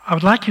I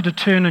would like you to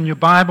turn in your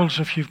Bibles,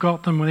 if you've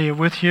got them there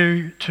with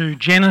you, to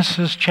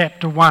Genesis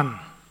chapter 1.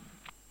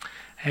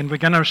 And we're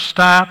going to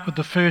start with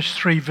the first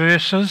 3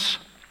 verses.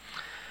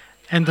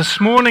 And this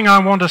morning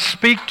I want to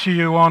speak to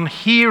you on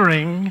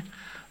hearing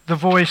the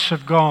voice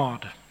of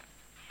God.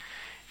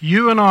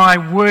 You and I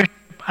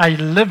worship a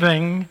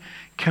living,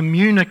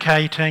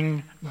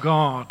 communicating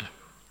God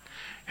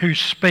who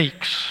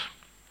speaks.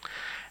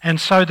 And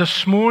so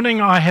this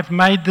morning I have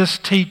made this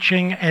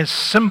teaching as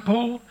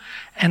simple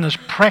and as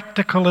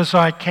practical as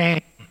I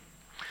can,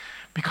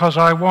 because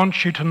I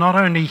want you to not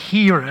only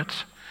hear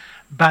it,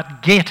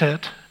 but get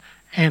it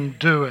and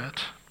do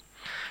it.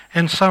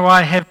 And so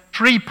I have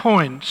 3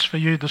 points for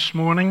you this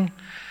morning.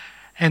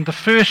 And the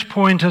first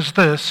point is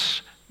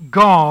this: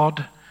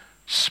 God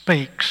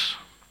speaks.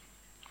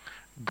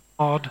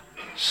 God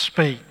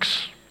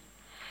speaks.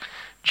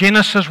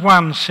 Genesis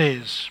 1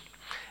 says,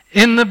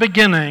 "In the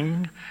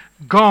beginning,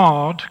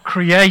 God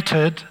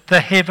created the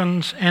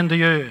heavens and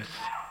the earth.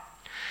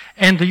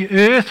 And the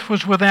earth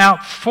was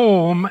without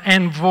form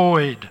and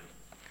void,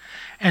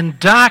 and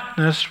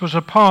darkness was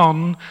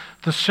upon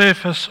the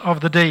surface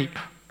of the deep.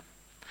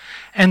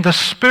 And the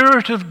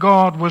Spirit of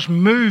God was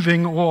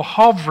moving or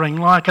hovering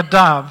like a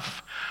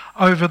dove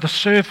over the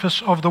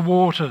surface of the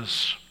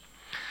waters."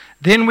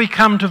 Then we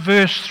come to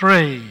verse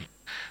 3.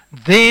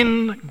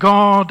 "Then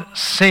God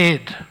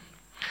said,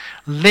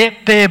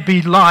 'Let there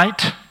be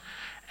light,'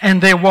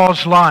 and there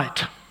was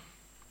light."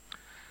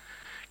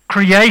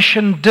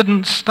 Creation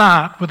didn't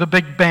start with a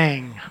big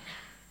bang.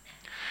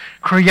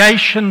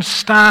 Creation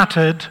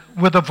started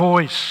with a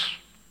voice.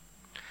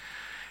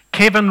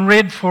 Kevin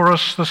read for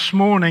us this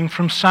morning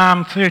from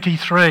Psalm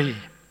 33,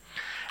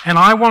 and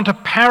I want to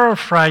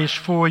paraphrase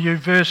for you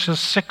verses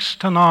 6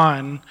 to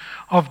 9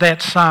 of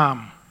that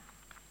psalm.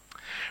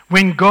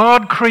 "When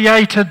God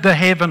created the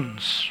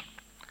heavens,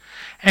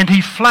 and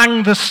he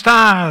flung the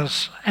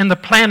stars and the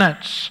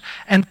planets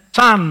and the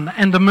sun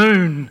and the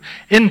moon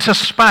into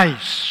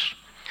space,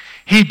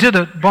 he did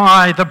it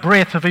by the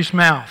breath of his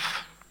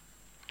mouth.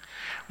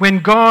 When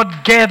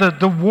God gathered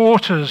the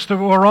waters that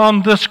were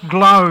on this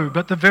globe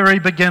at the very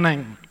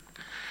beginning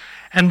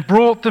and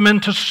brought them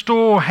into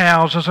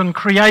storehouses and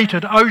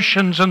created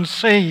oceans and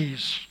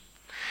seas,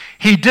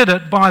 he did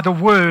it by the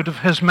word of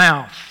his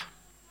mouth.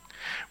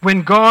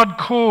 When God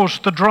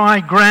caused the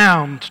dry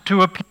ground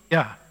to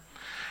appear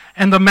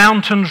and the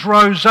mountains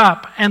rose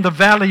up and the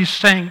valleys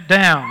sank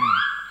down,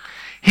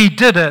 he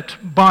did it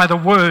by the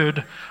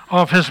word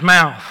of his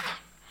mouth.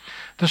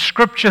 The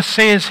scripture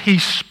says he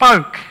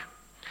spoke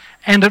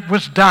and it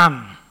was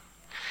done.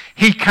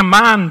 He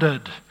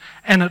commanded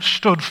and it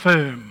stood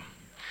firm."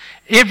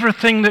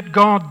 Everything that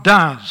God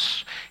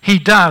does, he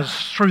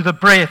does through the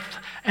breath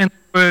and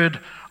the word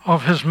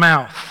of his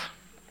mouth.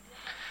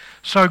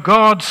 So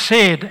God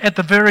said at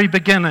the very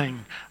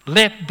beginning,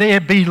 "Let there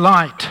be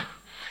light,"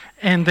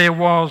 and there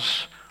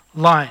was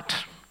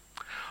light.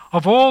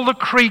 Of all the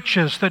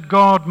creatures that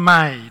God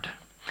made,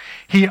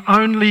 he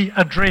only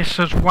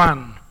addresses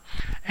one,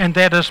 and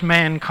that is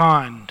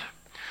mankind.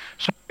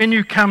 So when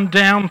you come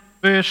down to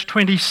verse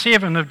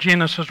 27 of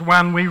Genesis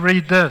 1, we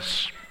read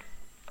this: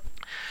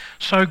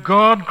 "So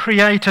God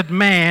created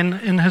man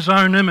in his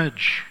own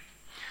image.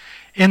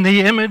 In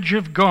the image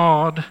of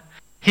God,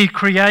 he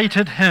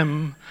created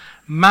him,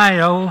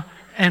 male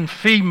and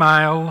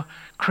female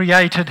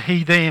created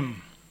he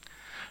them."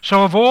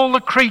 So of all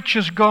the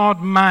creatures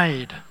God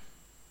made,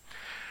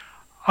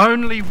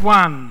 only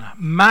one,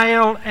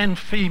 male and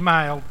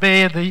female,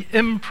 bear the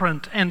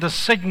imprint and the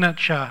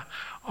signature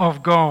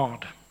of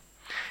God.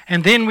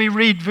 And then we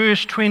read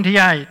verse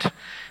 28,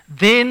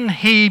 "Then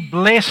he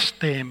blessed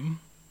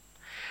them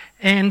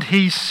and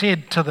he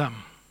said to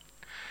them."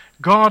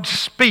 God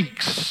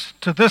speaks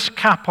to this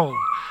couple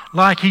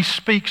like he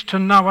speaks to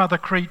no other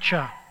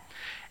creature.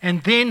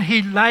 And then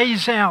he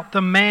lays out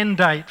the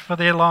mandate for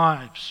their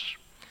lives.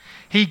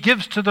 He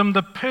gives to them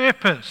the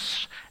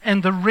purpose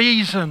and the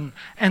reason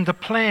and the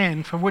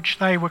plan for which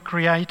they were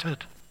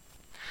created.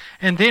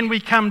 And then we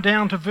come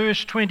down to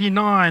verse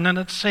 29 and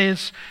it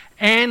says,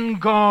 "And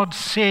God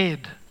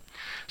said,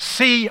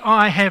 'See,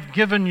 I have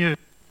given you.'"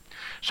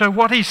 So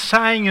what he's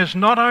saying is,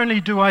 not only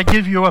do I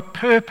give you a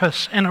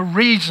purpose and a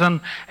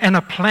reason and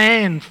a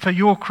plan for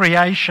your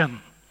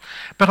creation,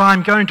 but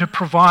I'm going to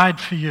provide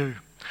for you.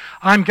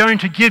 I'm going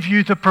to give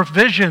you the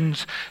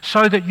provisions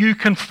so that you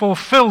can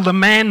fulfill the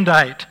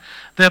mandate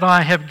that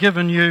I have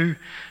given you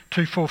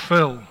to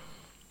fulfill.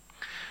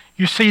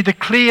 You see, the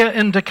clear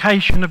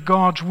indication of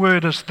God's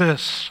word is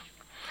this: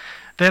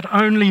 that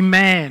only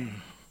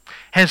man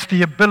has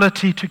the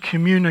ability to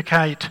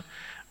communicate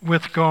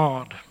with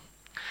God.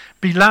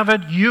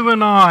 Beloved, you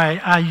and I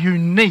are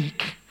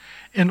unique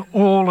in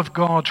all of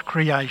God's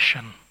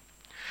creation,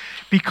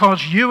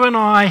 because you and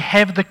I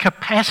have the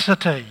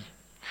capacity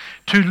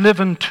to live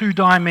in 2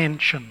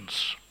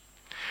 dimensions.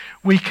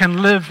 We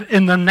can live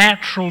in the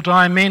natural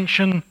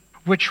dimension,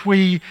 which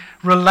we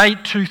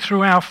relate to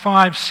through our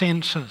 5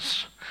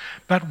 senses.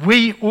 But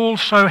we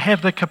also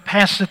have the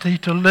capacity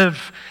to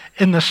live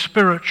in the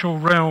spiritual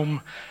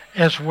realm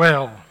as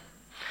well.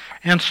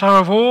 And so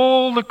of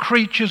all the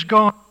creatures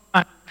God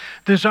made,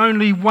 there's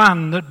only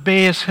one that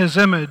bears his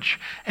image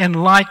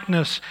and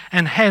likeness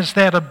and has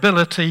that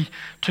ability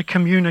to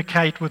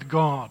communicate with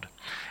God.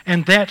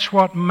 And that's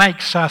what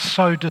makes us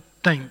so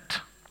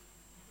distinct.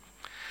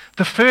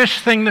 The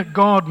first thing that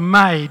God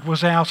made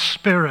was our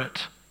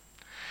spirit,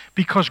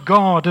 because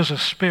God is a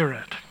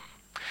spirit.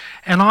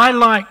 And I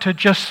like to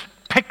just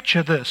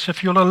picture this,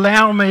 if you'll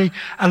allow me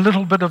a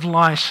little bit of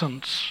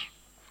license.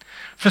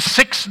 For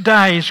 6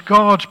 days,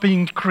 God's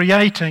been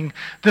creating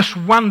this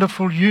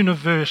wonderful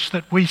universe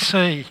that we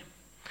see.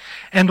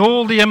 And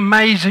all the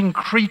amazing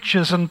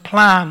creatures and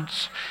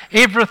plants,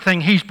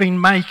 everything he's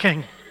been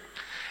making.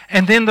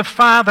 And then the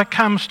Father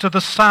comes to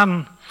the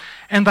Son,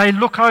 and they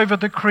look over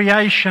the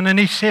creation, and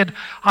he said,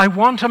 I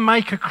want to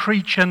make a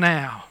creature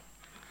now.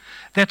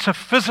 That's a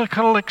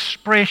physical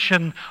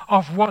expression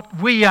of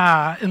what we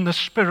are in the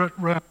spirit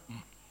realm.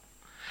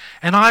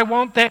 And I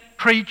want that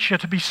creature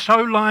to be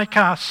so like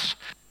us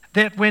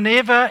that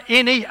whenever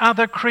any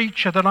other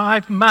creature that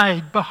I've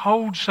made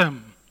beholds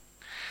him,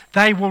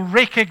 they will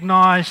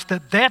recognize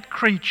that that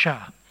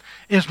creature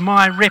is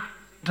my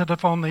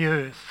representative on the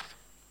earth.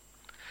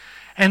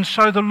 And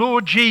so the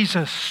Lord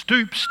Jesus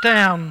stoops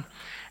down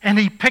and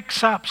he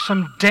picks up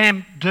some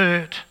damp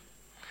dirt.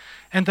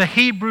 And the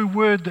Hebrew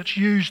word that's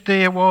used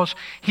there was,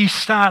 he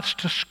starts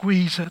to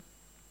squeeze it.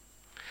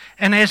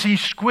 And as he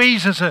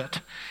squeezes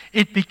it,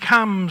 it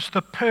becomes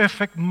the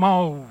perfect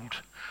mold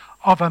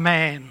of a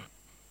man.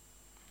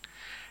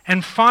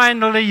 And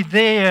finally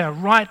there,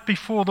 right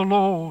before the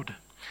Lord,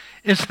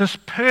 is this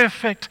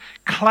perfect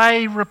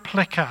clay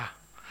replica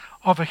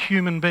of a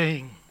human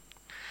being.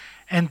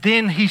 And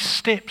then he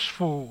steps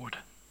forward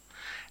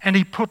and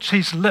he puts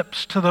his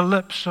lips to the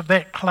lips of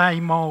that clay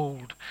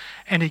mold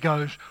and he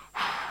goes,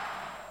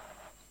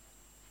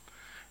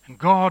 and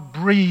God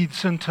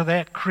breathes into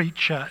that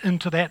creature,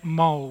 into that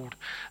mold,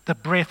 the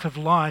breath of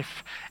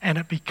life, and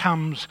it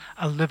becomes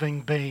a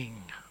living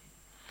being.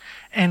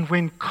 And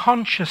when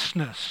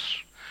consciousness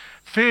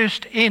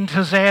first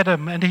enters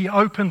Adam and he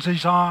opens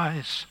his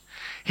eyes,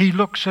 he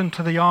looks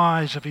into the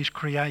eyes of his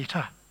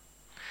Creator.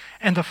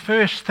 And the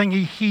first thing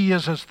he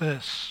hears is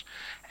this: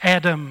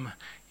 Adam,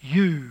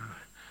 you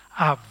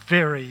are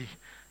very,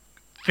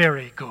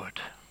 very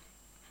good.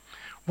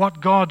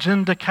 What God's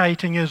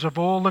indicating is, of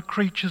all the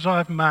creatures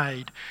I've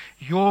made,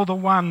 you're the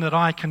one that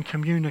I can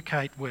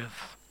communicate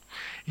with.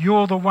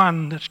 You're the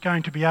one that's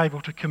going to be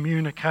able to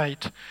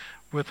communicate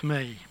with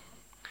me.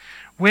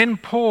 When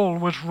Paul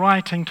was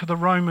writing to the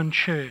Roman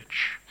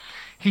church,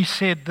 he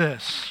said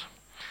this: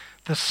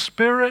 the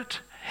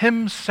Spirit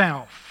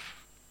himself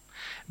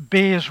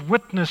bears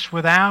witness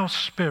with our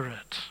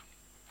spirit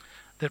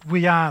that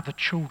we are the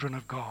children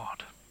of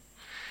God.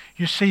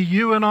 You see,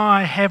 you and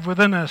I have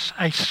within us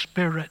a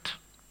spirit,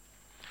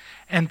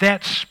 and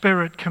that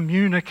spirit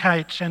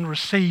communicates and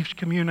receives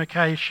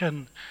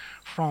communication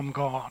from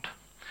God.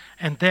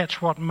 And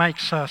that's what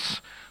makes us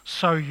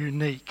so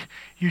unique.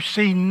 You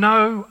see,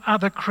 no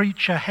other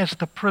creature has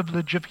the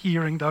privilege of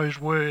hearing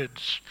those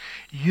words.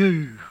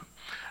 You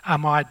are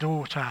my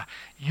daughter.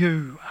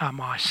 You are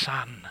my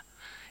son.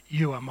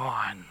 You are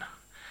mine.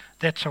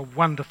 That's a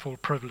wonderful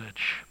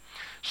privilege.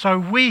 So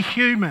we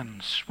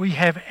humans, we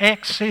have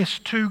access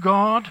to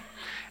God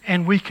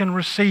and we can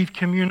receive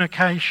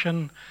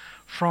communication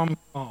from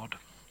God.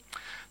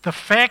 The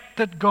fact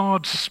that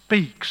God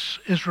speaks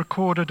is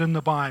recorded in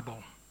the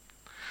Bible.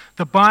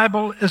 The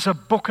Bible is a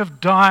book of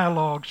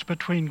dialogues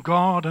between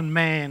God and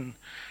man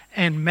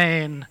and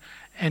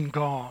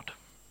God.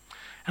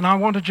 And I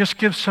want to just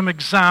give some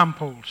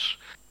examples.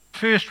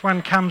 First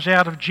one comes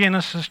out of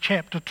Genesis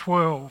chapter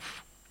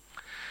 12.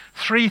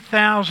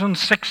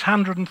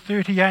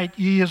 3,638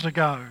 years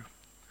ago,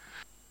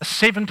 a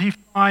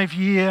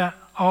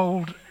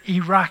 75-year-old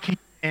Iraqi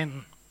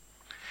man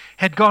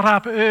had got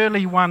up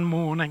early one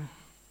morning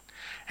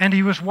and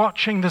he was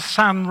watching the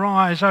sun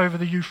rise over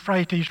the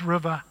Euphrates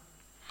River,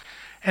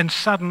 and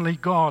suddenly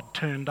God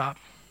turned up.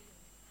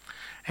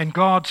 And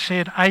God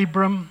said,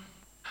 Abram,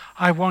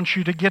 I want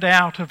you to get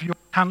out of your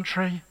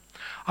country.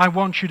 I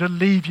want you to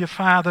leave your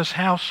father's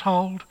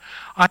household.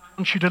 I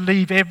want you to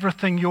leave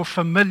everything you're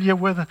familiar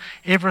with,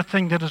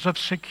 everything that is of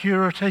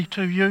security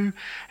to you,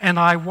 and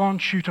I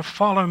want you to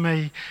follow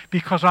me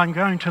because I'm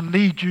going to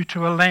lead you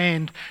to a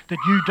land that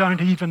you don't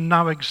even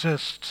know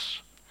exists.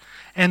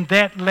 And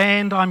that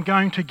land I'm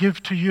going to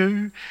give to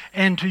you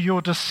and to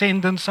your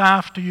descendants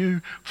after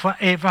you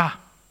forever.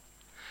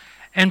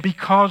 And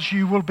because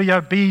you will be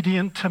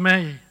obedient to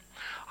me,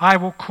 I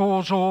will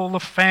cause all the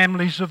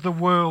families of the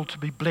world to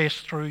be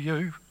blessed through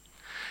you.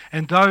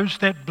 And those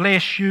that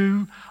bless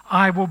you,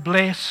 I will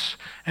bless.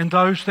 And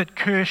those that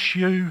curse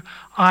you,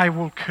 I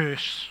will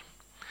curse.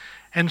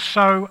 And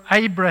so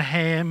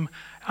Abraham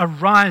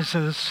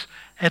arises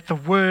at the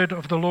word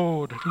of the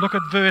Lord. Look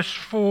at verse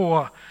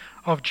 4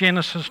 of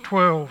Genesis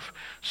 12.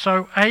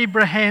 So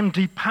Abraham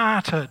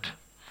departed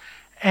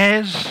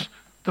as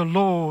the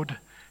Lord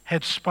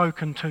had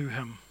spoken to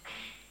him.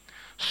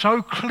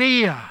 So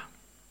clear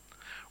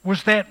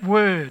was that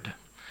word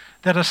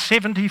that a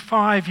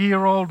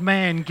 75-year-old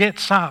man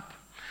gets up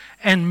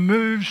and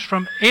moves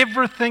from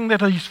everything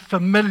that he's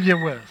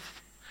familiar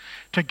with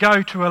to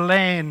go to a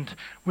land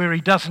where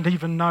he doesn't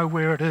even know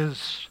where it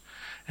is.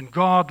 And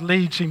God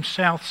leads him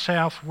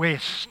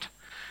south-southwest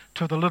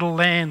to the little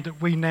land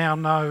that we now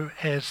know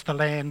as the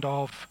land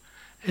of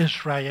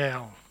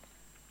Israel.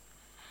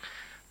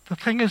 The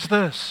thing is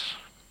this,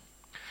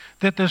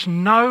 that there's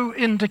no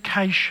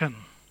indication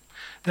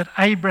that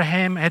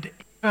Abraham had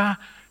ever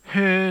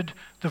heard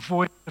the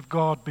voice of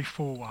God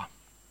before.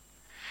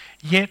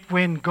 Yet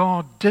when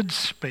God did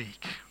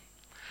speak,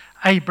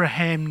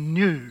 Abraham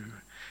knew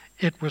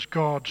it was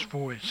God's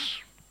voice.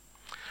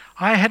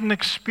 I had an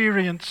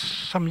experience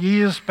some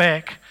years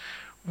back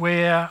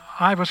where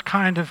I was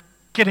kind of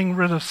getting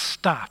rid of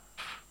stuff.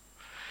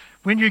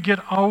 When you get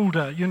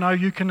older,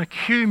 you can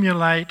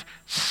accumulate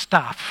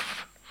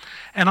stuff.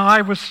 And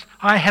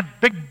I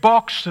had big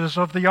boxes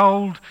of the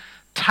old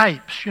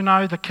tapes,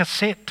 the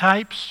cassette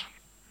tapes.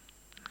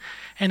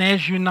 And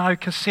as you know,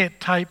 cassette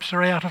tapes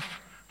are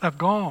they've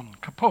gone,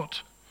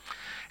 kaput.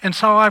 And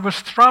so I was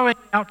throwing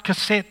out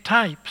cassette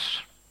tapes.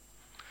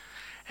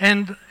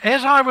 And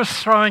as I was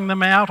throwing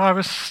them out, I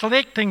was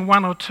selecting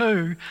one or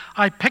two.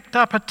 I picked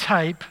up a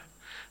tape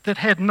that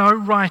had no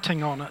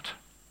writing on it.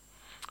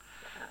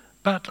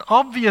 But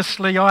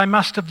obviously I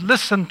must have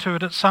listened to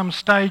it at some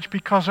stage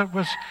because it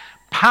was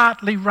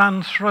partly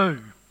run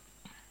through.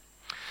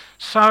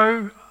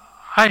 So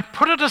I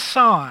put it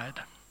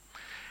aside,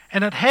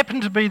 and it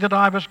happened to be that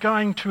I was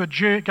going for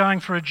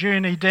a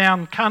journey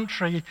down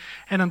country,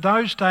 and in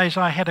those days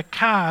I had a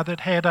car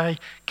that had a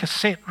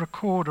cassette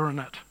recorder in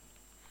it.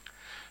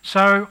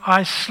 So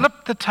I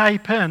slipped the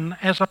tape in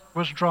as I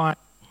was driving.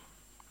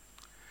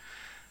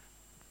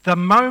 The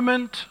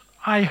moment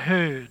I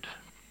heard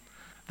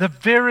the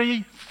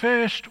very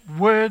first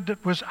word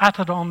that was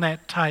uttered on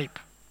that tape,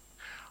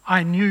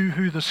 I knew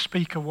who the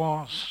speaker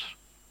was.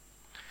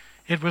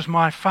 It was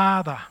my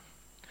father,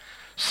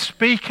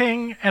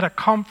 speaking at a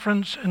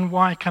conference in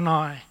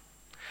Waikanae.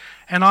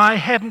 And I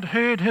hadn't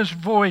heard his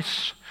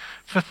voice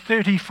for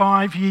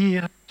 35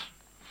 years.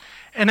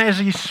 And as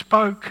he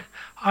spoke,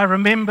 I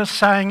remember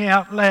saying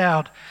out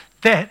loud,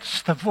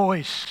 "That's the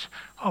voice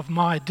of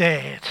my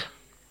dad."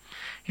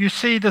 You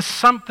see, there's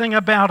something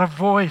about a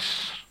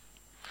voice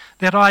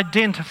that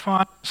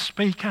identifies the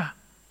speaker,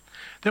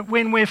 that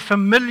when we're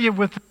familiar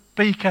with the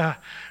speaker,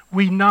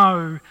 we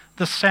know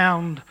the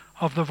sound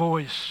of the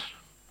voice.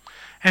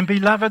 And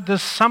beloved,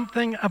 there's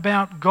something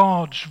about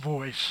God's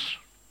voice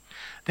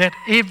that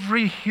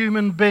every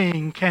human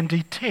being can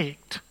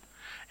detect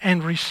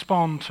and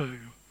respond to.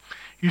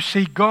 You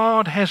see,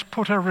 God has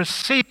put a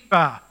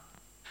receiver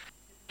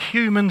in the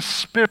human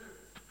spirit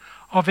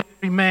of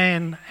every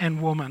man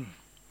and woman,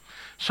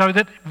 so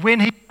that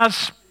when he does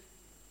speak,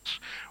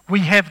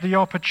 we have the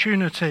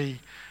opportunity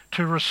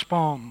to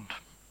respond.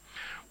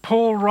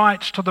 Paul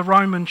writes to the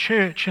Roman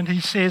church and he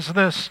says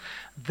this,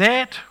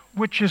 "That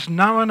which is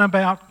known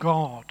about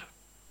God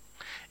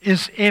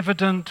is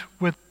evident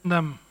within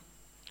them,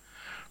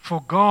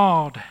 for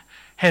God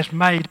has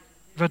made it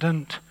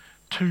evident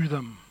to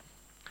them."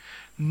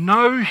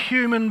 No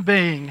human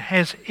being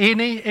has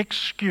any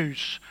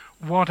excuse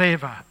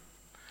whatever.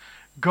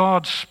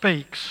 God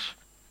speaks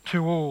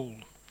to all.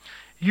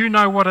 You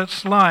know what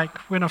it's like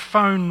when a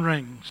phone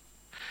rings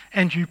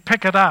and you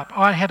pick it up.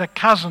 I had a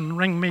cousin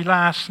ring me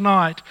last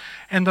night,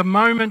 and the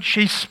moment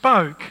she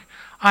spoke,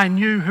 I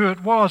knew who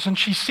it was. And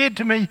she said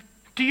to me,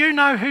 "Do you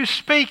know who's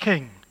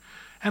speaking?"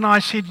 And I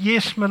said,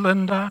 "Yes,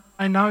 Melinda,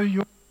 I know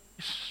your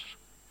voice."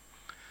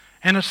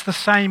 And it's the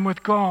same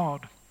with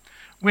God.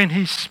 When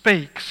he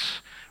speaks,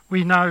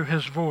 we know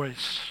his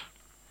voice.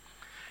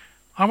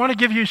 I want to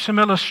give you some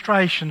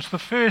illustrations. The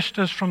first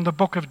is from the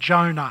book of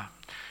Jonah.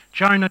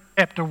 Jonah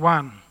chapter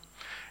 1.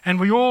 And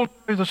we all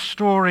know the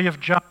story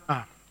of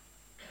Jonah.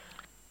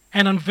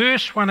 And in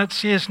verse 1 it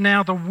says,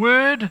 "Now the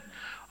word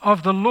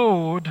of the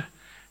Lord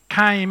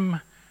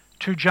came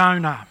to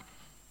Jonah."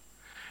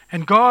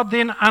 And God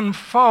then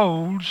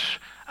unfolds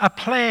a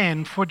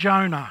plan for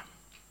Jonah.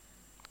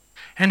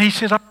 And he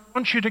says, "I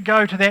want you to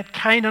go to that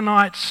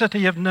Canaanite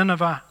city of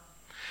Nineveh,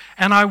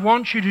 and I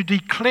want you to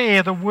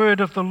declare the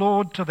word of the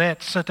Lord to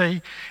that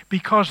city,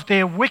 because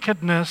their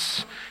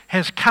wickedness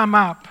has come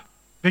up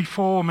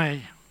before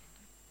me."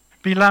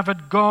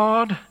 Beloved,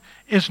 God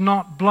is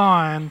not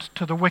blind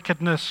to the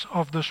wickedness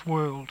of this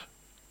world.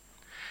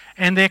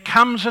 And there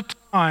comes a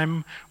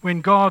time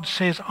when God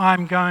says,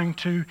 "I'm going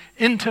to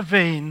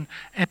intervene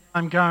and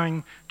I'm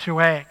going to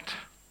act."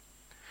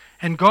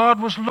 And God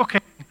was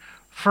looking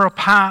for a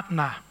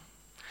partner,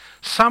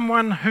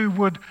 someone who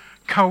would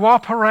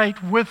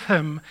cooperate with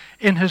him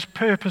in his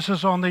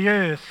purposes on the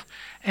earth,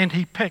 and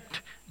he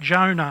picked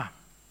Jonah.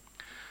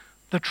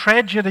 The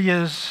tragedy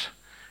is,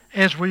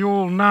 as we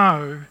all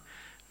know,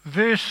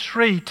 verse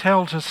 3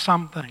 tells us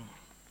something.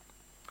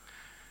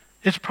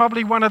 It's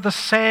probably one of the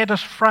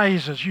saddest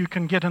phrases you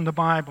can get in the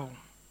Bible.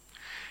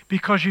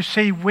 Because you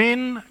see,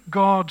 when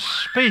God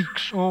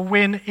speaks, or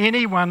when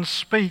anyone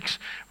speaks,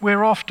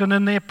 we're often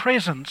in their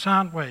presence,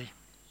 aren't we?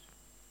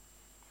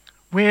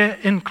 We're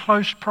in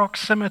close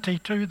proximity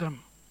to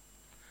them.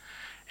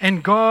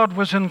 And God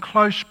was in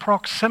close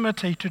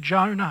proximity to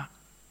Jonah.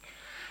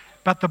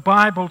 But the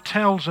Bible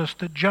tells us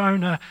that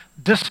Jonah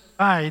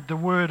disobeyed the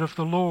word of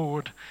the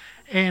Lord,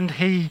 and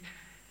he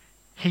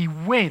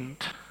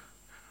went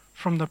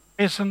from the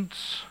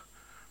presence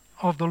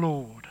of the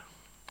Lord.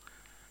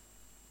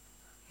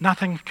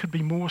 Nothing could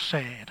be more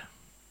sad.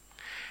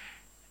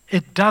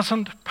 It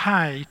doesn't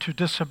pay to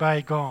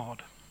disobey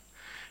God,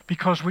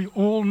 because we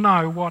all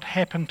know what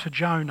happened to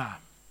Jonah.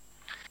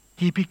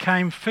 He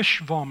became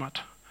fish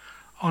vomit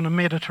on a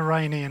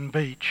Mediterranean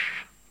beach.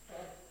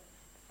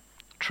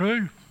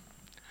 True.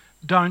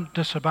 Don't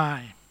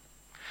disobey.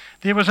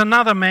 There was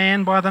another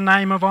man by the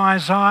name of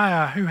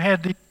Isaiah who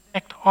had the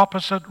exact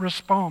opposite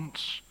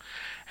response.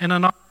 And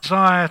in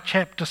Isaiah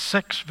chapter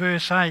 6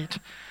 verse 8,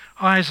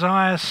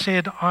 Isaiah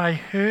said, I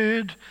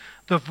heard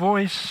the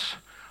voice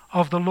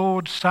of the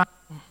Lord saying,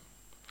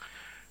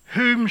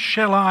 whom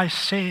shall I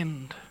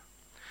send?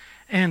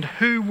 And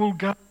who will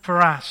go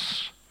for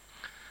us?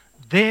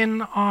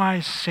 Then I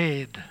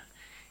said,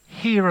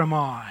 here am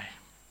I,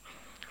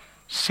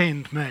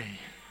 send me.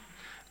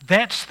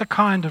 That's the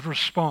kind of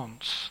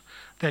response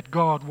that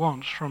God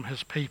wants from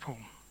his people.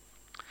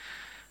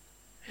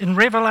 In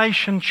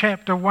Revelation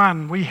chapter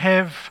 1, we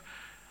have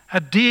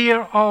a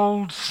dear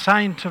old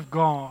saint of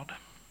God.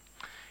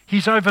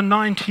 He's over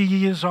 90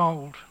 years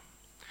old.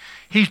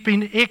 He's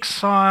been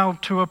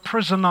exiled to a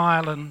prison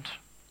island.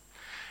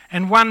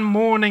 And one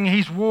morning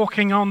he's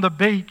walking on the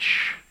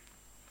beach.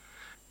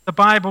 The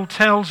Bible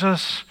tells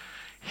us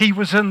he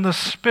was in the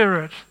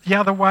Spirit. The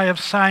other way of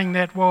saying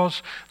that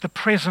was the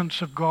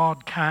presence of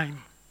God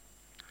came.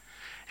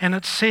 And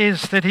it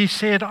says that he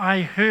said,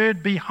 I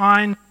heard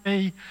behind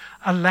me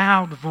a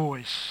loud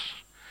voice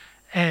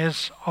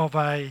as of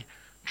a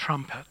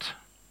trumpet.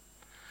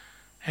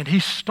 And he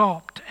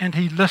stopped and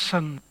he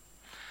listened.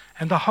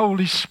 And the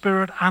Holy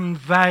Spirit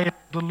unveiled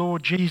the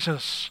Lord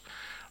Jesus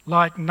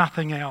like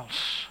nothing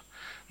else.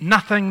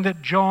 Nothing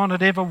that John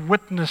had ever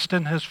witnessed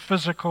in his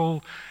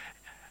physical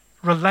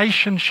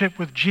relationship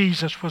with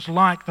Jesus was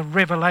like the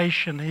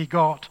revelation he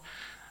got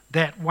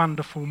that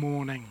wonderful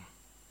morning.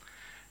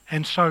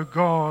 And so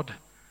God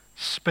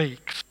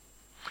speaks.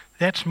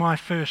 That's my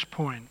first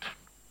point.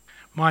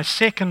 My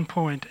second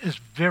point is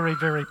very,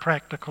 very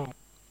practical.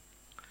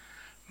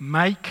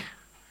 Make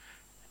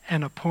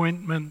an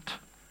appointment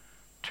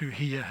to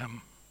hear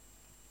him.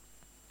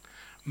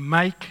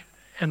 Make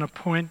an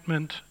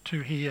appointment to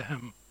hear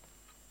him.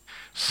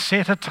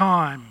 Set a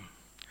time,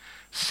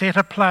 set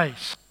a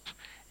place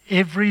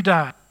every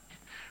day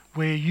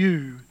where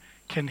you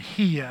can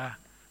hear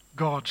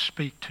God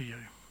speak to you.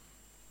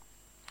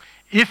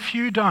 If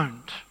you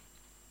don't,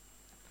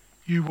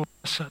 you will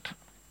miss it.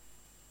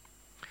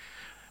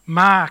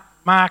 Mark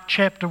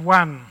chapter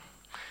 1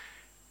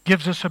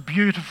 gives us a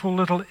beautiful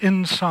little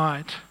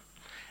insight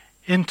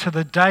into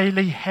the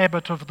daily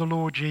habit of the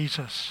Lord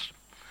Jesus.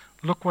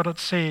 Look what it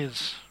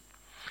says.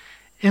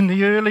 In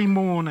the early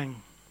morning,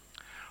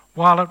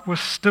 while it was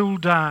still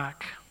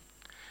dark,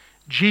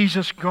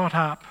 Jesus got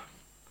up,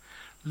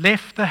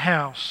 left the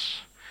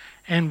house,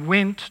 and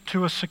went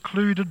to a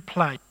secluded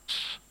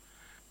place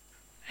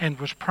and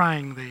was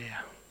praying there.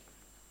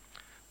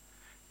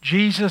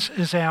 Jesus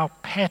is our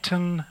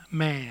pattern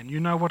man. You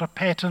know what a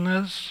pattern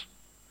is?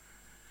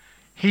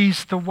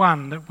 He's the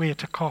one that we're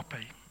to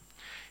copy.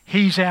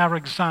 He's our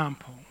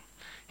example.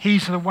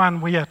 He's the one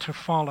we are to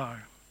follow.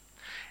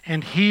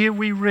 And here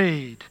we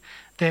read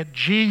that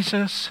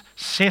Jesus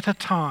set a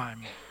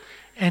time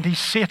and he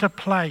set a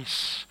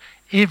place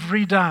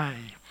every day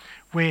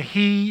where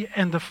he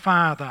and the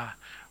Father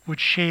would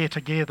share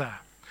together.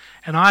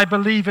 And I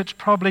believe it's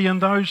probably in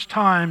those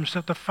times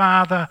that the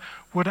Father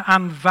would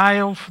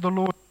unveil for the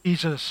Lord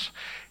Jesus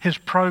his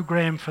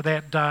program for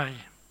that day.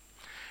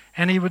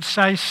 And he would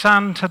say,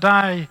 son,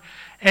 today,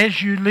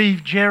 as you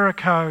leave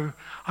Jericho,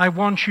 I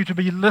want you to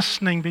be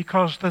listening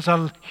because there's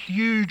a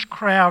huge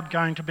crowd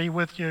going to be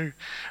with you,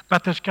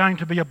 but there's going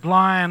to be a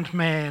blind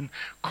man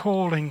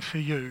calling for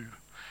you,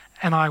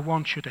 and I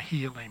want you to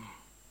heal him.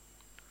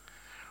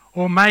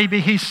 Or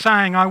maybe he's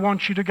saying, I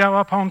want you to go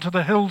up onto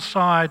the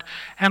hillside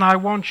and I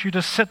want you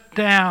to sit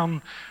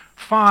down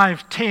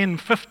 5, 10,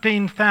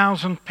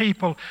 15,000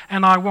 people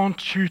and I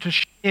want you to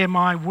share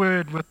my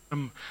word with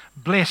them.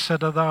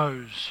 Blessed are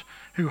those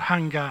who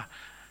hunger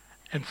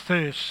and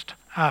thirst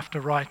after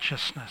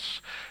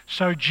righteousness.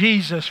 So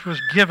Jesus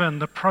was given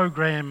the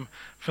program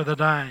for the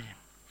day.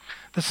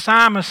 The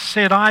psalmist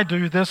said, I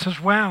do this as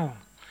well.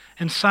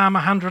 In Psalm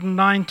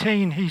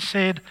 119 he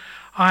said,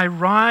 I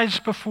rise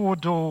before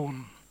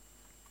dawn.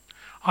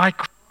 I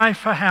cry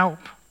for help.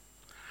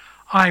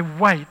 I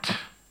wait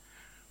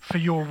for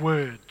your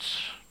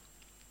words.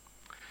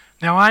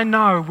 Now I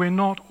know we're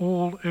not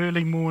all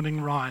early morning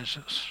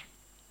risers.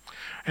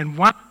 And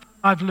one thing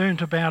I've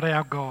learned about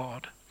our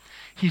God,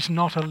 he's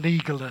not a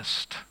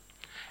legalist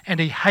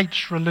and he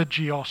hates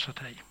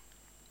religiosity.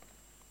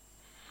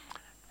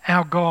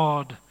 Our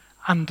God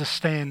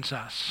understands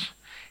us.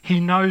 He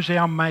knows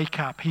our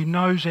makeup. He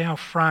knows our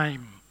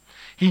frame.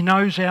 He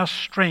knows our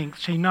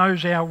strengths. He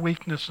knows our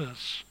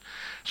weaknesses.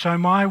 So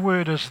my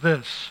word is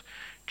this: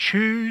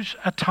 choose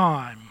a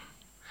time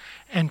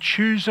and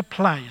choose a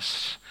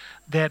place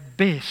that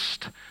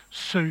best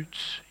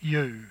suits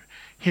you.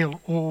 He'll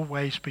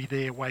always be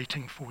there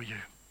waiting for you.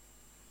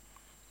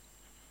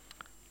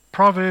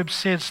 Proverbs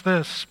says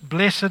this: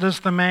 blessed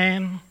is the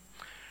man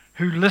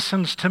who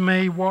listens to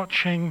me,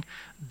 watching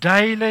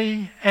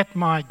daily at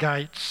my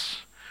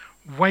gates,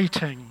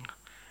 waiting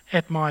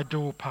at my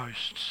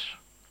doorposts.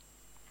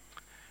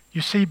 You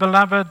see,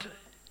 beloved,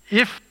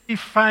 if we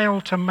fail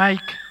to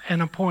make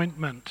an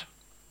appointment,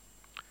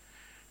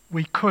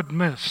 we could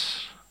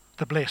miss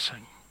the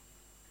blessing.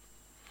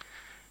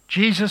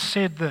 Jesus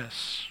said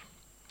this: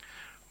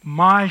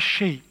 my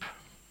sheep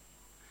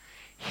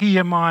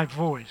hear my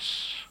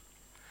voice,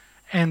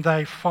 and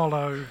they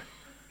follow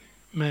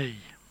me.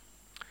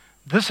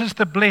 This is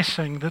the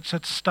blessing that's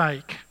at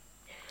stake.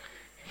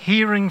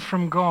 Hearing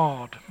from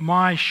God,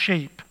 my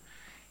sheep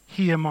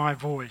hear my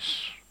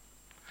voice.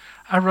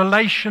 A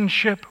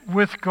relationship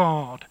with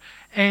God,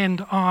 and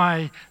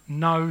I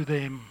know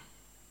them.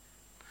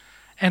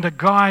 And a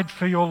guide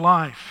for your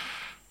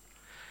life,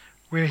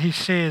 where he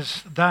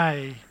says,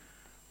 they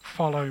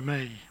follow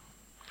me.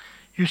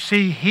 You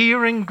see,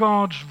 hearing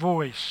God's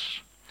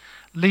voice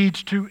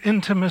leads to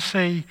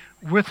intimacy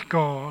with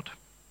God,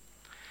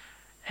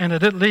 and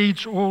it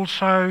leads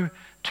also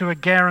to a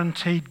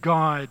guaranteed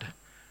guide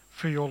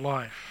for your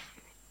life.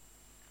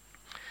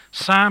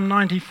 Psalm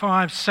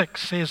 95:6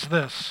 says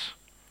this: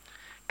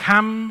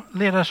 come,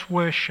 let us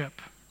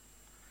worship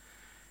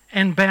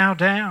and bow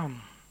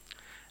down.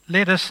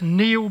 Let us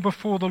kneel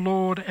before the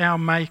Lord our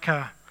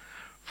Maker,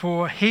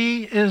 for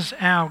he is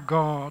our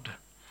God,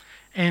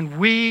 and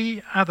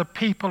we are the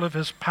people of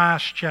his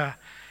pasture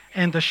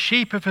and the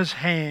sheep of his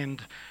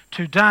hand.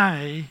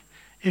 Today,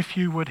 if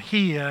you would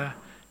hear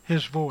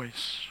his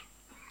voice.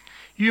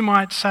 You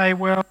might say,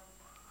 well,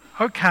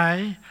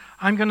 okay,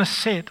 I'm going to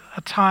set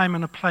a time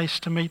and a place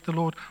to meet the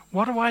Lord.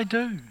 What do I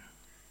do?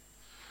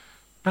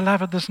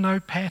 Beloved, there's no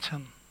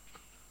pattern.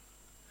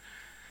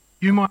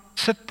 You might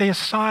sit there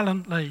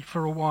silently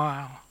for a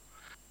while.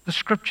 The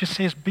scripture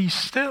says, be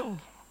still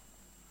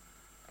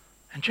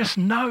and just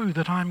know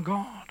that I'm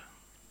God.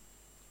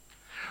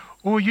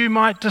 Or you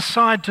might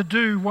decide to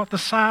do what the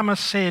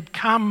psalmist said: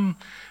 come,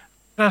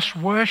 let us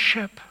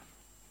worship.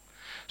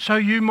 So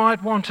you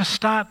might want to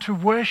start to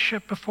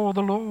worship before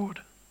the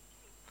Lord.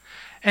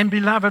 And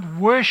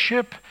beloved,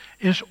 worship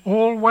is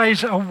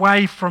always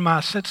away from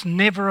us. It's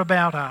never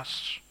about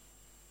us.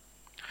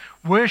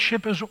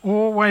 Worship is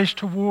always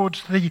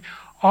towards the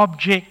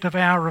object of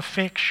our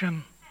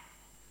affection.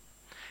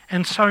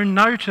 And so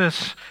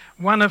notice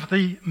one of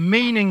the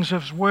meanings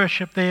of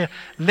worship there: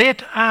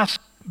 let us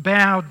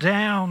bow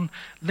down,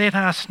 let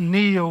us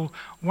kneel.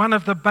 One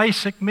of the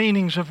basic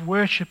meanings of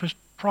worship is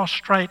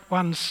prostrate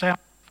oneself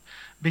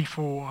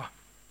before.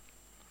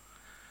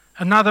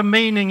 Another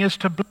meaning is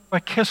to blow a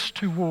kiss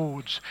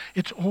towards.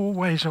 It's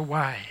always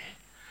away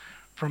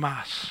from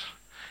us.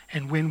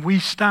 And when we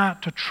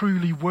start to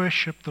truly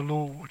worship the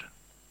Lord,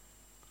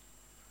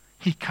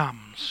 he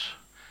comes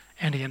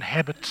and he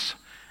inhabits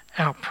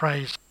our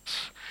praises.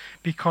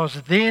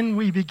 Because then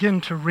we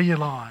begin to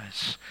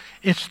realize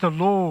it's the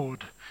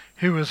Lord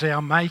who is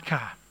our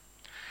Maker.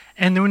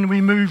 And when we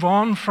move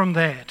on from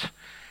that,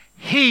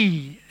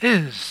 he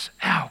is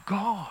our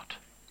God.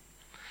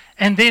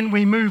 And then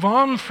we move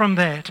on from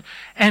that,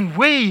 and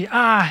we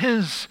are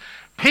his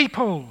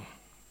people.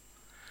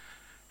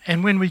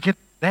 And when we get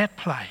to that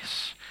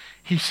place,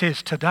 he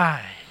says,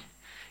 today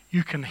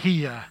you can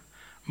hear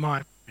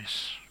my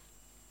voice.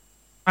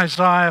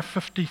 Isaiah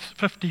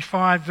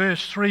 55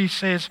 verse 3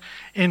 says,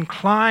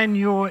 incline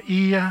your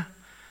ear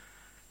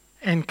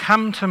and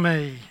come to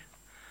me.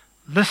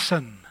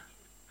 Listen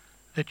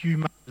that you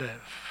may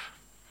live.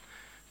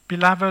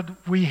 Beloved,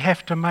 we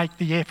have to make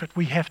the effort.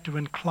 We have to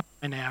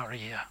incline our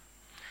ear.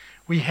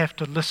 We have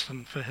to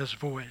listen for his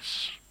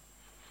voice.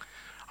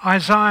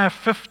 Isaiah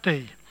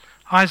 50,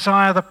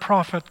 Isaiah the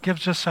prophet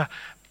gives us a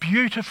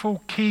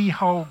beautiful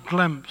keyhole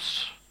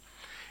glimpse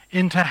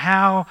into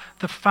how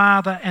the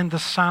Father and the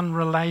Son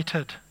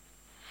related.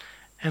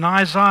 And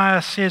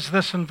Isaiah says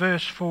this in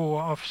verse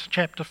 4 of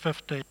chapter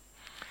 50.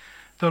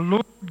 The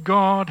Lord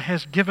God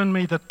has given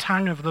me the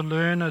tongue of the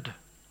learned,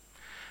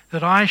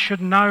 that I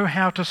should know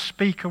how to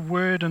speak a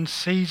word in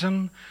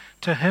season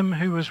to him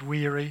who is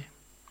weary.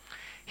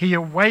 He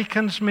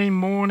awakens me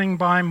morning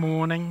by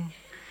morning.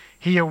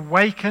 He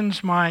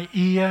awakens my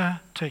ear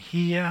to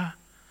hear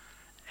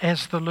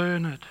as the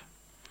learned.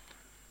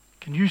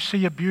 Can you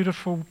see a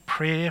beautiful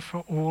prayer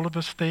for all of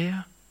us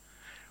there?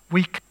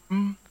 We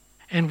come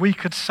and we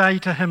could say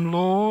to him,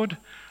 Lord,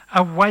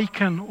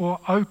 awaken or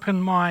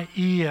open my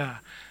ear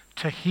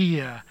to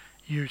hear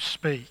you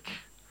speak.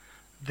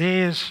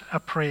 There's a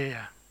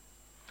prayer.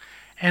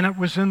 And it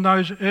was in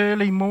those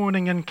early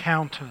morning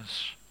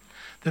encounters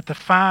that the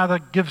Father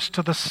gives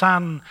to the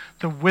Son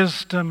the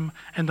wisdom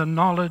and the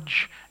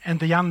knowledge and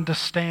the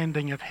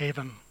understanding of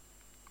heaven.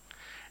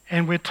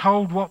 And we're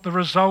told what the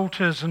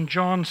result is in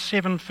John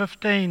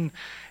 7:15.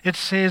 It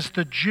says,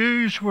 the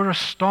Jews were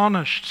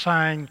astonished,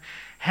 saying,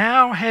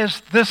 how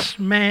has this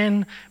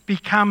man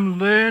become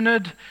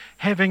learned,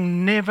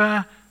 having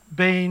never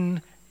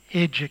been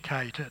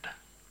educated?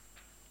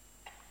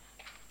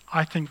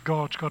 I think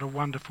God's got a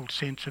wonderful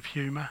sense of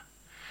humour.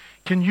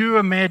 Can you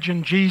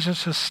imagine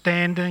Jesus is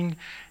standing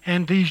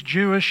and these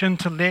Jewish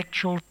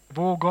intellectuals have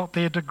all got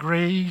their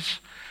degrees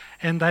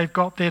and they've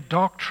got their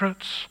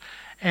doctorates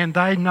and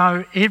they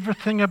know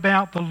everything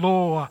about the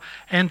law,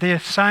 and they're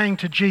saying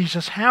to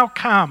Jesus, how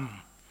come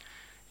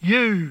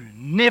you,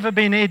 never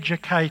been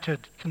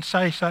educated, can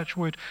say such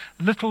words?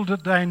 Little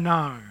did they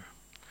know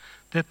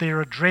that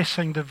they're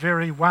addressing the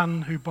very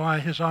one who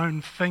by his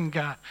own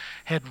finger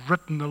had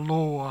written the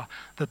law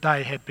that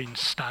they had been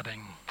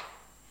studying.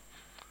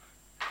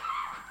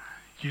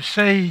 You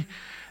see,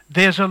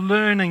 there's a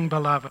learning,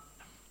 beloved.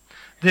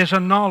 There's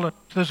a knowledge,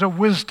 there's a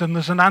wisdom,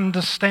 there's an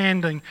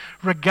understanding,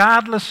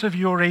 regardless of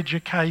your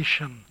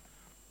education,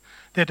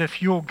 that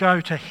if you'll go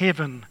to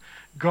heaven,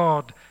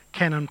 God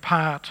can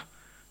impart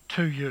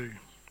to you.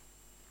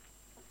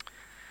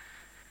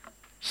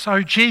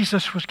 So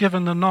Jesus was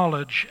given the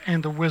knowledge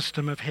and the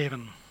wisdom of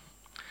heaven.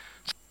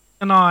 Steve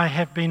and I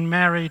have been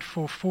married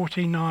for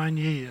 49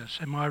 years.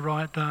 Am I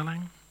right,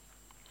 darling?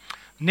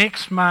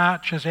 Next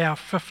March is our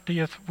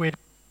 50th wedding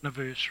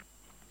anniversary.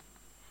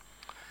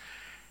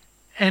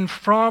 And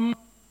from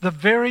the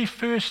very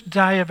first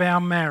day of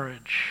our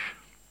marriage,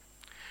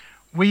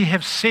 we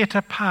have set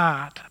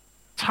apart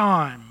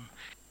time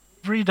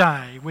every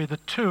day where the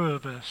two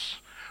of us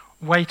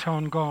wait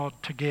on God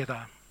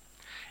together.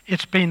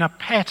 It's been a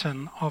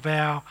pattern of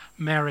our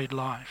married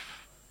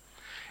life.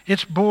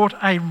 It's brought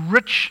a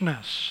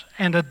richness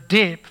and a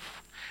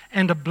depth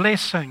and a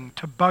blessing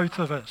to both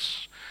of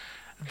us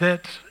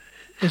that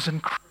is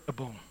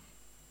incredible.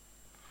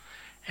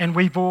 And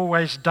we've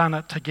always done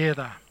it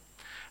together.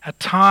 A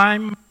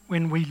time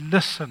when we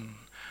listen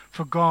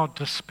for God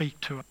to speak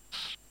to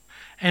us.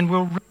 And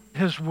we'll read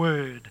his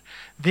word.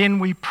 Then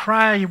we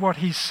pray what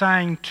he's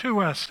saying to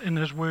us in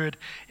his word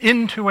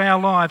into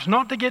our lives,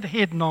 not to get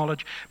head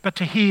knowledge, but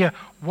to hear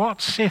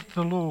what saith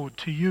the Lord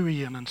to you,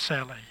 Ian and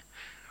Sally.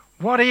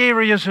 What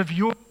areas of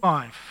your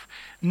life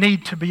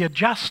need to be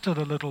adjusted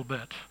a little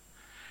bit,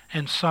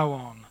 and so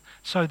on.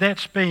 So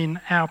that's been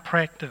our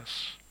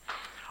practice.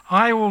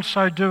 I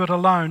also do it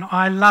alone.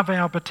 I love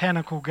our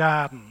botanical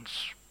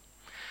gardens.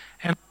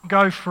 And I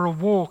go for a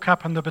walk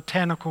up in the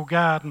botanical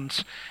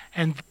gardens,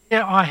 and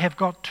there I have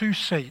got two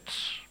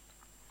seats.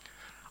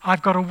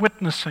 I've got a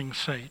witnessing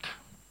seat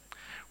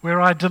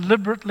where I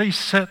deliberately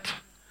sit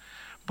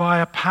by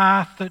a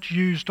path that's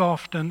used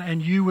often,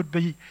 and you would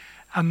be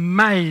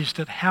amazed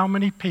at how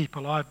many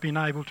people I've been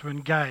able to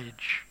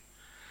engage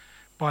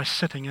by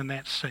sitting in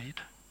that seat.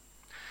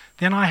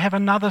 Then I have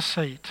another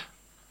seat,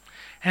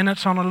 and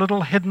it's on a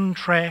little hidden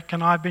track,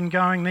 and I've been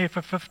going there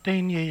for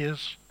 15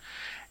 years.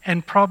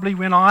 And probably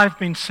when I've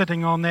been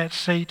sitting on that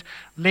seat,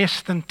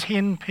 less than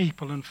 10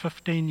 people in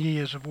 15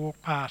 years have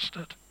walked past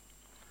it.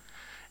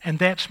 And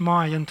that's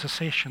my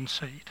intercession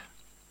seat.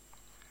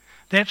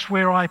 That's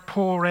where I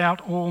pour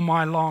out all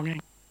my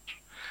longings,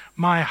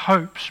 my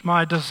hopes,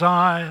 my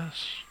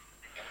desires,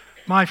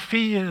 my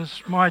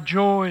fears, my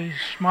joys,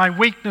 my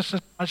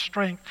weaknesses, my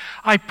strength.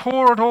 I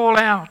pour it all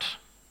out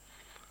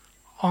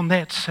on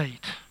that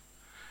seat.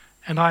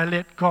 And I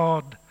let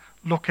God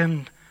look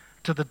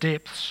into the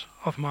depths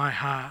of my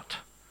heart.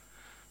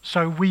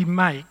 So we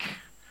make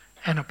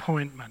an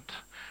appointment.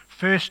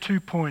 First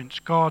 2 points,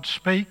 God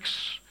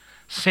speaks.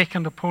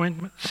 Second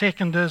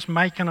is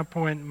make an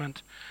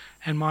appointment.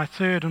 And my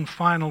third and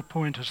final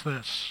point is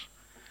this: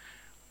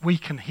 we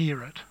can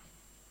hear it.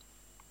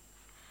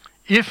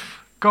 If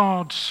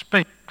God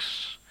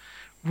speaks,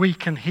 we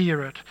can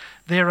hear it.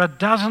 There are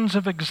dozens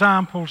of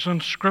examples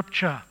in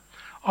Scripture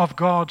of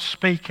God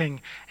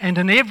speaking, and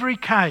in every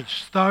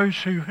case,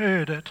 those who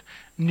heard it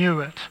knew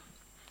it.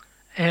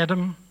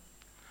 Adam,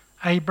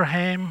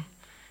 Abraham,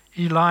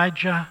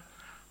 Elijah,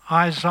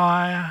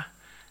 Isaiah,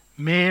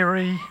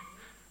 Mary,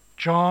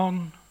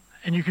 John,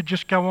 and you could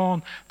just go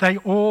on. They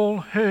all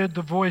heard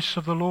the voice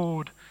of the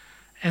Lord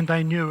and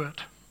they knew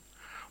it.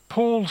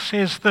 Paul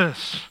says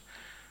this: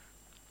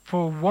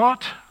 for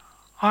what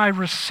I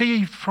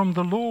received from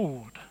the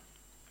Lord,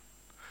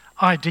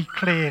 I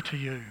declare to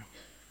you.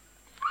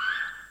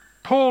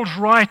 Paul's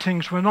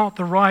writings were not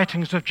the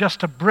writings of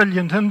just a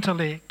brilliant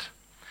intellect.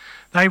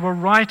 They were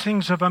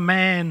writings of a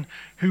man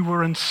who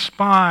were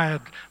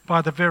inspired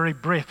by the very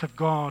breath of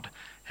God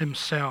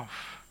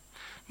himself.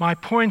 My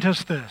point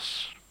is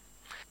this: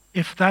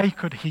 if they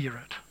could hear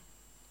it,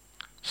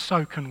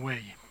 so can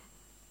we.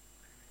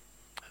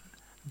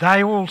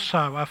 They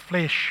also are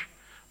flesh,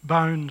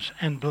 bones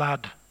and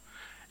blood,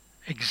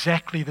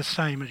 exactly the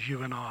same as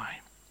you and I.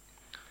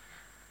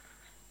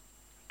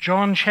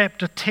 John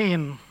chapter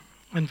 10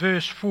 and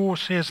verse 4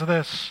 says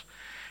this: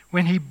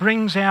 when he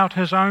brings out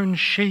his own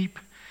sheep,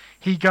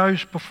 he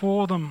goes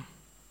before them,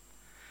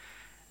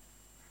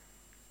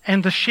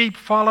 and the sheep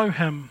follow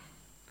him,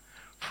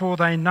 for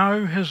they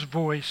know his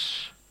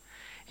voice.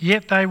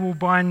 Yet they will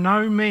by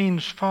no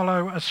means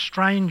follow a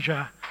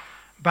stranger,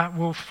 but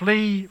will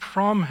flee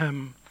from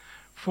him,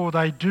 for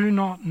they do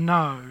not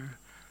know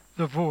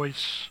the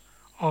voice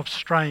of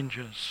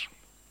strangers.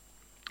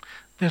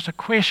 There's a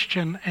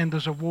question and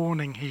there's a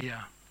warning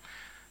here.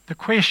 The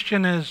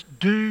question is,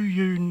 do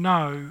you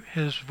know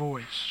his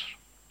voice?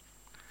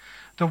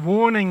 The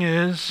warning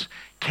is,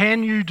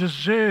 can you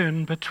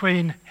discern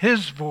between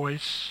his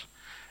voice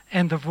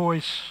and the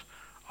voice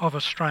of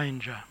a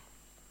stranger?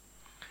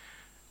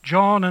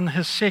 John in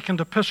his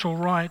second epistle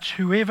writes,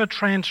 whoever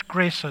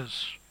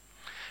transgresses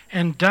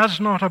and does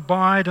not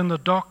abide in the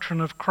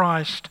doctrine of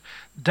Christ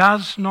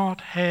does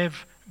not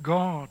have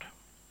God.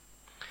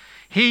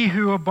 He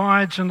who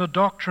abides in the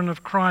doctrine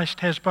of Christ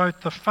has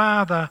both the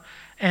Father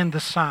and the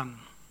Son.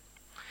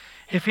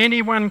 If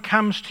anyone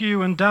comes to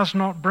you and does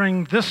not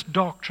bring this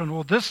doctrine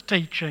or this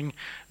teaching,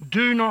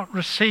 do not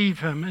receive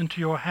him into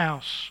your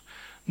house,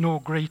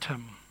 nor greet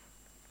him.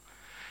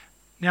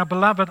 Now,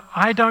 beloved,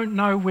 I don't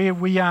know where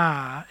we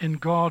are in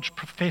God's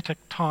prophetic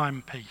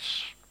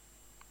timepiece.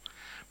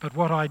 But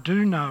what I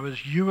do know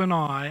is you and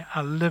I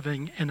are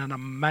living in an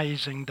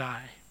amazing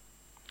day.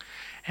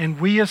 And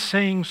we are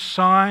seeing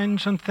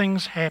signs and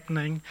things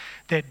happening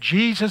that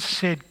Jesus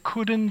said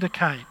could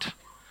indicate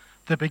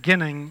the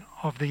beginning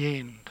of the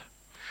end.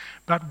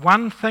 But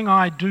one thing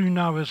I do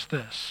know is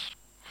this,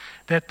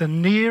 that the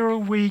nearer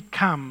we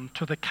come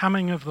to the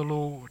coming of the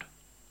Lord,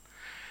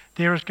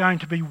 there is going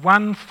to be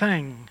one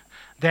thing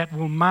that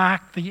will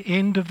mark the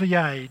end of the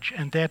age,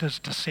 and that is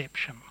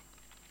deception.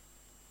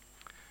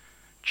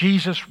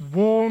 Jesus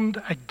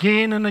warned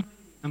again and again,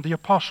 and the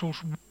apostles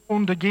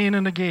warned again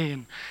and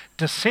again,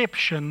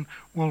 deception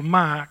will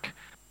mark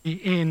the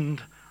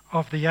end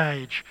of the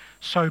age.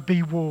 So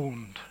be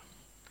warned.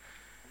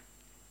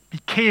 Be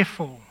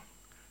careful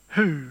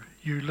who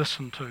you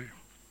listen to.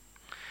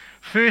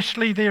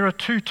 Firstly, there are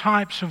two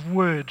types of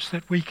words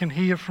that we can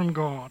hear from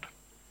God.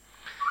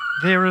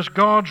 There is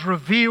God's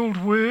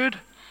revealed word,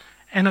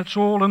 and it's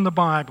all in the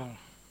Bible.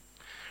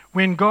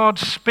 When God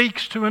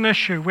speaks to an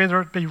issue,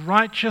 whether it be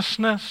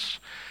righteousness,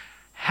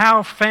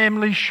 how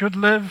families should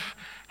live,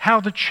 how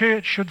the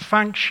church should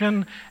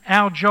function,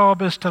 our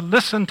job is to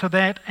listen to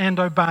that and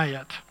obey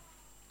it.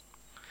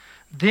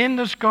 Then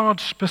there's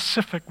God's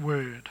specific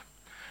word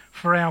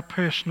for our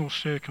personal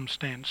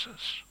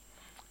circumstances.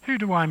 Who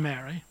do I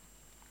marry?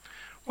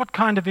 What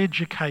kind of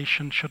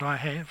education should I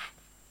have?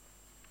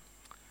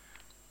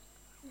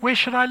 Where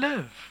should I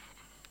live?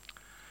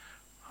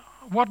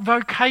 What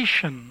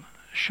vocation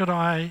should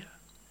I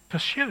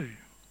pursue?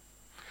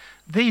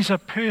 These are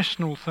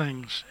personal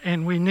things,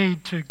 and we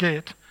need to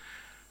get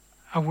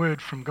a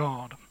word from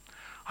God.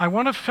 I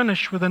want to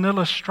finish with an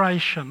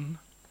illustration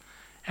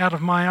out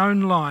of my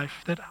own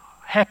life that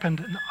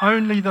happened in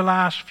only the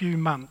last few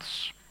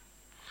months,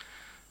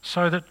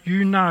 so that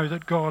you know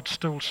that God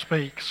still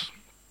speaks.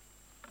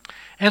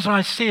 As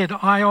I said,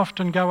 I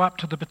often go up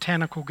to the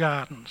botanical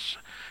gardens,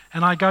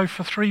 and I go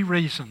for three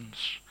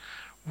reasons.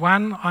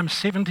 One, I'm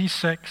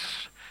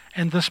 76,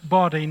 and this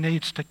body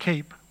needs to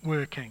keep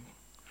working.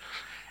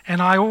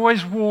 And I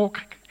always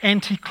walk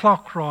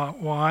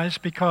anti-clockwise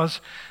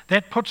because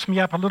that puts me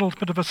up a little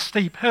bit of a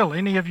steep hill.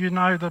 Any of you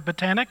know the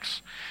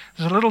botanics?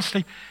 There's a little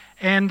steep.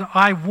 And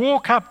I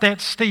walk up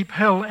that steep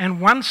hill, and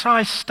once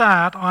I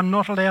start, I'm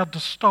not allowed to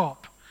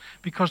stop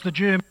because the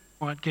Germans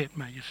might get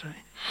me, you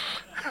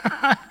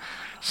see.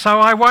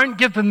 So I won't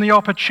give them the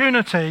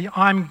opportunity.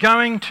 I'm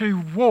going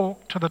to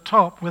walk to the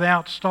top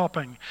without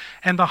stopping.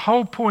 And the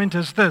whole point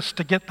is this,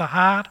 to get the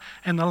heart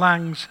and the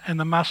lungs and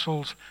the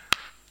muscles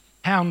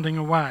pounding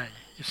away,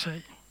 you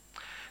see.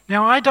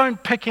 Now, I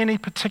don't pick any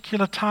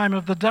particular time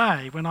of the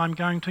day when I'm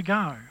going to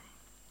go.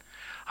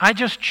 I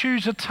just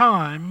choose a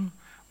time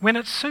when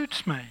it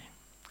suits me.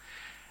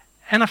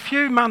 And a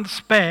few months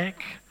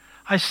back,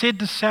 I said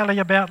to Sally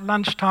about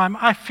lunchtime,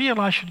 I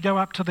feel I should go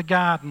up to the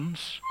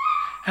gardens,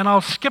 and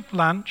I'll skip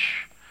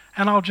lunch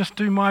and I'll just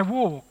do my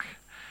walk.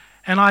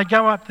 And I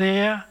go up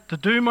there to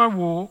do my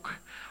walk.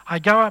 I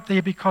go up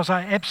there because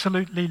I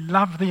absolutely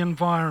love the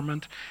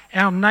environment.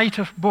 Our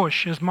native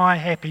bush is my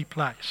happy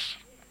place.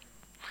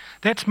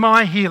 That's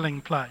my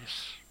healing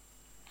place.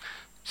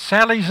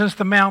 Sally's is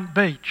the Mount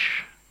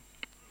Beach.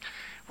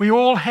 We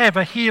all have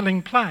a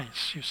healing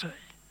place, you see.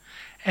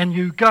 And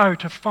you go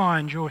to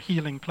find your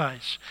healing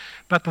place.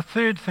 But the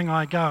third thing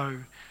I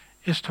go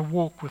is to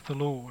walk with the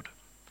Lord.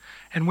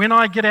 And when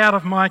I get out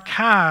of my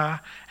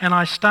car and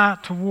I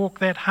start to walk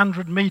that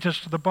 100 metres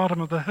to the bottom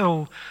of the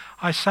hill,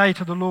 I say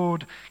to the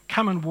Lord,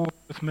 come and walk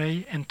with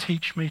me and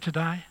teach me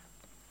today.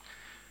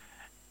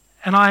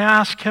 And I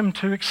ask him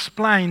to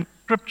explain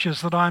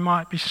scriptures that I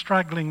might be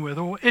struggling with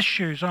or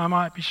issues I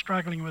might be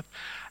struggling with.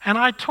 And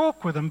I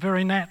talk with him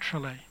very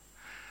naturally.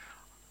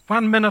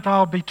 One minute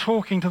I'll be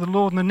talking to the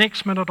Lord, and the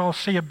next minute I'll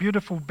see a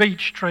beautiful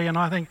beech tree and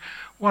I think,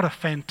 what a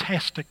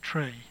fantastic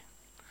tree.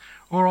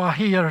 Or I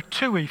hear a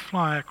tui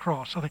fly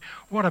across. I think,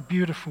 what a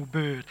beautiful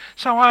bird.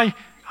 So I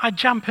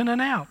jump in and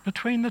out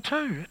between the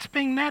two. It's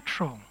being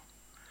natural.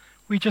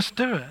 We just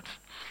do it.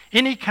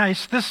 Any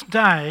case, this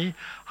day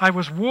I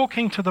was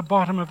walking to the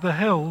bottom of the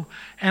hill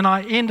and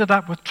I ended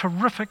up with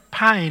terrific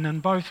pain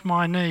in both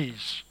my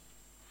knees.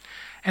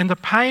 And the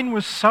pain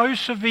was so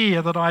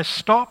severe that I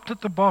stopped at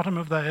the bottom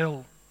of the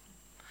hill.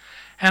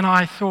 And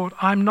I thought,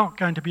 I'm not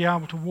going to be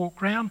able to walk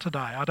round today.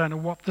 I don't know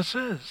what this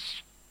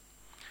is.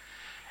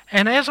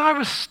 And as I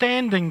was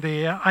standing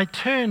there, I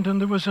turned and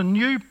there was a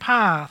new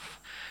path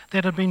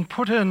that had been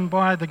put in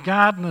by the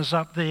gardeners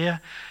up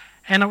there.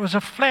 And it was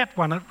a flat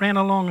one. It ran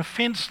along a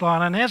fence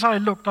line. And as I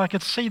looked, I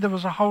could see there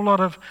was a whole lot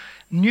of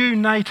new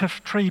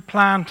native tree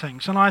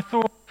plantings. And I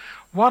thought,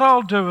 what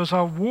I'll do is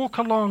I'll walk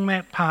along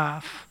that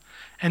path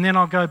and then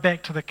I'll go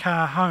back to the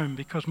car home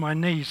because my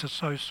knees are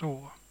so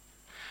sore.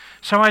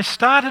 So I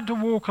started to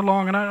walk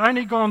along and I'd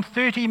only gone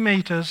 30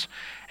 metres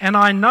and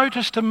I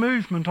noticed a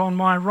movement on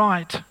my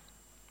right.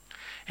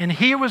 And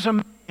here was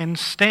a man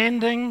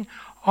standing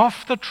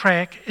off the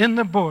track in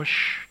the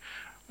bush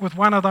with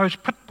one of those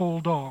pit bull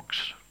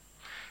dogs.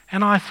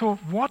 And I thought,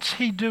 what's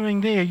he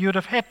doing there? You'd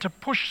have had to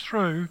push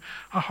through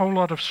a whole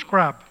lot of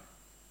scrub.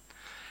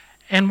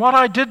 And what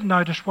I did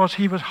notice was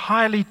he was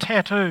highly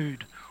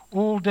tattooed,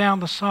 all down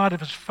the side of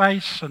his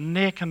face and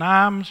neck and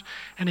arms,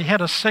 and he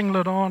had a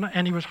singlet on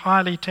and he was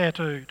highly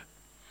tattooed.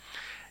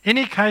 In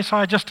any case,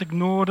 I just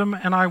ignored him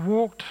and I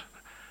walked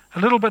a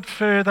little bit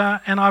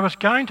further and I was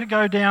going to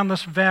go down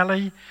this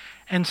valley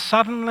and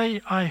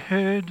suddenly I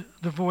heard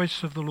the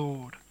voice of the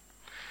Lord.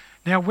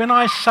 Now, when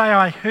I say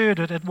I heard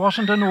it, it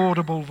wasn't an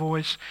audible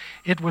voice.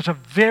 It was a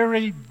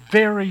very,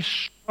 very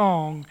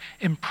strong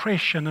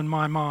impression in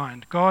my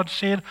mind. God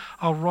said,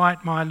 I'll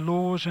write my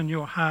laws in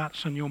your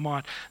hearts and your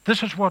mind.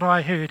 This is what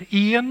I heard.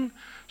 Ian,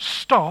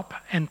 stop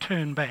and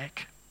turn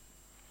back.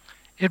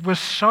 It was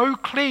so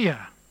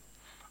clear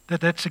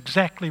that that's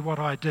exactly what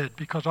I did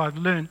because I've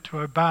learnt to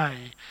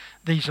obey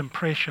these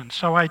impressions.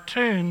 So I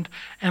turned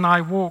and I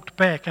walked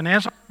back. And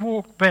as I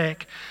walked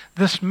back,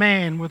 this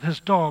man with his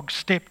dog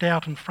stepped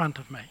out in front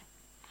of me.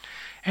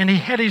 And he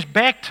had his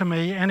back to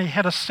me and he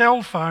had a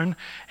cell phone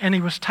and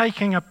he was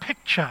taking a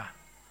picture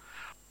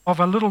of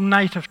a little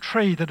native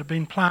tree that had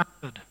been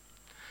planted.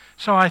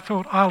 So I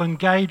thought I'll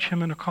engage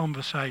him in a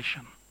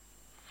conversation.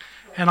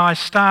 And I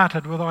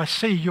started with, I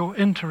see you're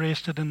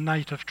interested in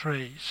native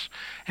trees.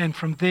 And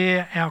from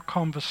there, our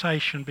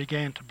conversation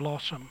began to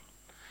blossom.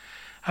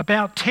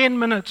 About 10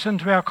 minutes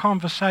into our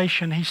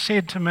conversation, he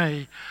said to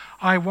me,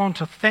 I want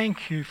to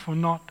thank you for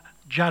not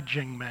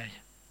judging me.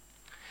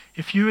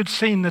 If you had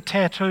seen the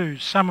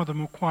tattoos, some of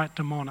them were quite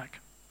demonic.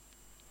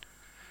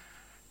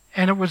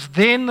 And it was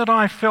then that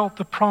I felt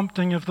the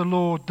prompting of the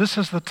Lord, this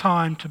is the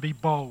time to be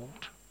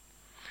bold.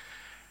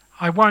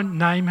 I won't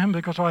name him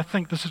because I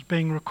think this is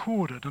being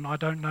recorded and I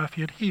don't know if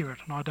he'd hear it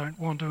and I don't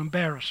want to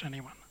embarrass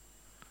anyone.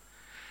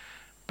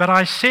 But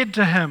I said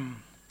to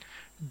him,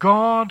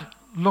 God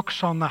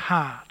looks on the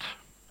heart,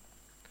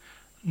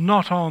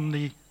 not on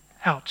the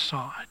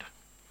outside.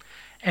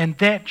 And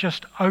that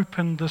just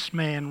opened this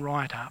man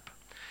right up.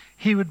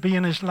 He would be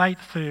in his late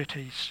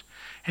 30s.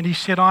 And he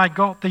said, I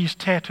got these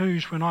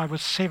tattoos when I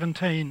was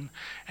 17.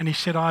 And he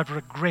said, I've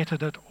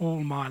regretted it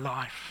all my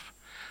life.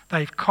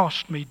 They've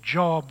cost me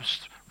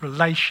jobs,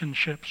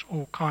 relationships,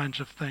 all kinds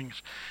of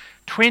things.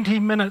 20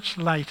 minutes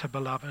later,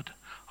 beloved,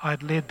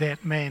 I'd led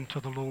that man to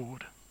the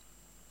Lord.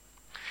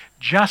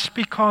 Just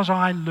because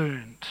I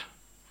learned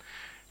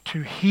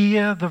to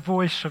hear the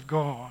voice of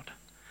God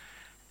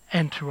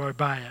and to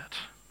obey it.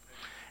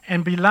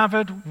 And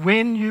beloved,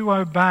 when you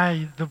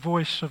obey the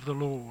voice of the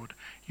Lord,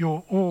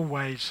 you're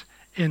always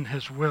in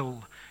his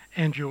will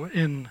and you're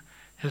in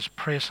his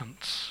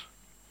presence.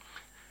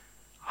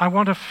 I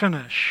want to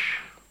finish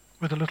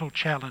with a little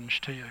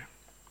challenge to you.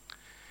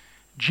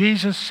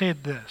 Jesus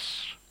said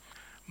this,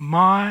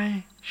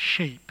 my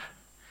sheep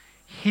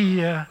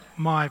hear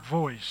my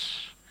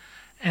voice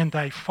and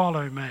they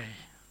follow me.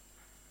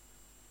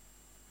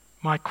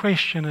 My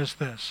question is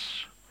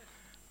this,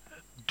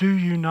 do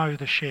you know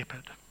the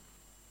shepherd?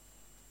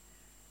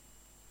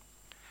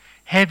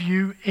 Have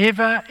you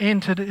ever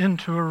entered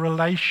into a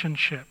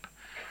relationship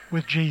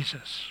with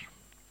Jesus?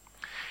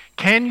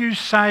 Can you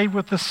say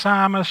with the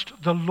psalmist,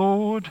 the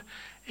Lord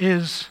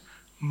is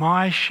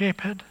my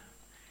shepherd,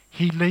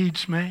 he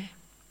leads me?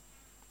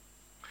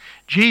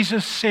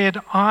 Jesus said,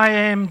 I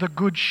am the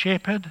good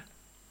shepherd.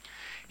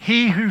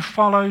 He who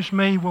follows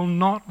me will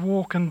not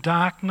walk in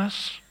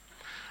darkness,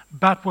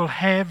 but will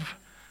have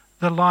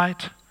the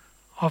light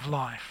of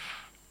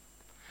life.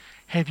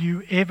 Have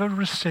you ever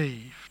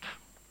received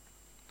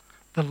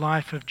the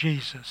life of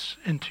Jesus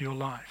into your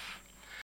life?